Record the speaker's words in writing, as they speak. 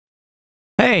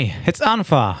Hey, it's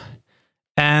Unfa,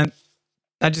 and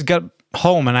I just got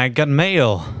home and I got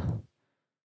mail.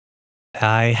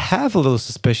 I have a little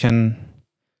suspicion.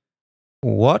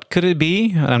 What could it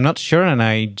be? I'm not sure, and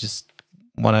I just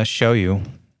want to show you.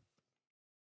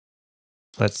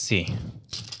 Let's see.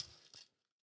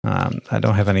 I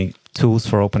don't have any tools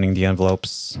for opening the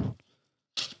envelopes.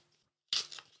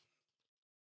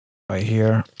 Right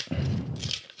here.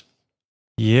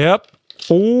 Yep.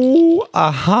 Oh,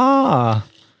 aha.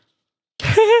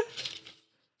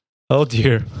 Oh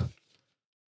dear.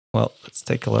 Well, let's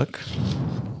take a look.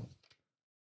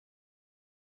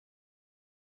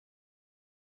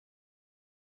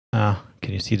 Can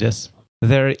you see this?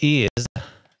 There is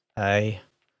a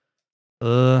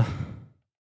a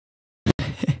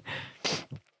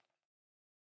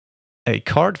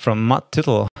card from Matt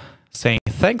Tytel saying,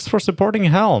 "Thanks for supporting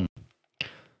Helm."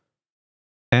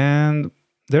 And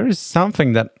there is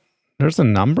something that there's a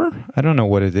number. I don't know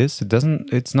what it is.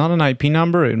 It's not an IP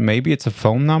number. Maybe it's a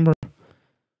phone number.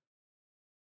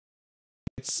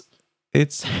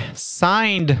 It's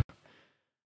signed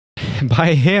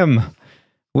by him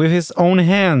with his own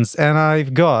hands, and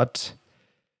I've got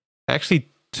actually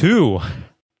 2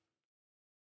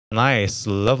 nice,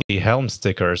 lovely Helm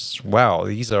stickers. Wow,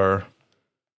 these are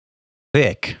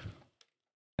thick.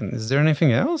 And is there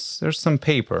anything else? There's some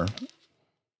paper.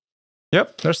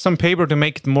 Yep, there's some paper to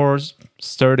make it more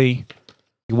sturdy.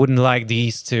 You wouldn't like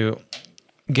these to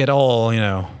get all,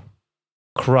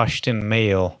 crushed in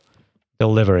mail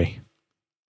delivery.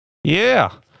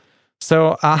 Yeah.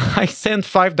 So I sent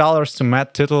 $5 to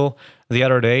Matt Tytel the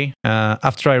other day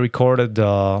after I recorded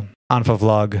the unfa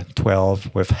vlog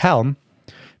 12 with Helm,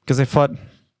 because I thought,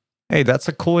 hey, that's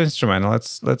a cool instrument.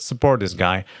 Let's support this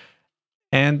guy.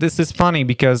 And this is funny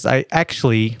because I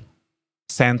actually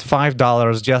sent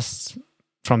 $5 just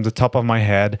from the top of my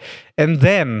head, and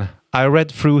then I read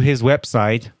through his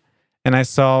website and I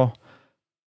saw,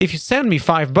 if you send me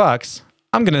 $5,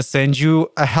 I'm gonna send you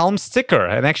a Helm sticker.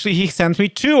 And actually he sent me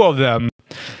 2 of them.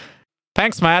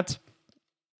 Thanks, Matt.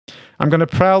 I'm gonna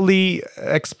proudly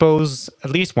expose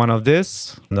at least one of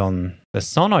this on the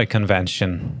Sonoj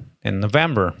Convention in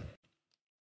November.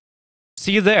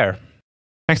 See you there.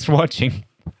 Thanks for watching.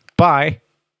 Bye.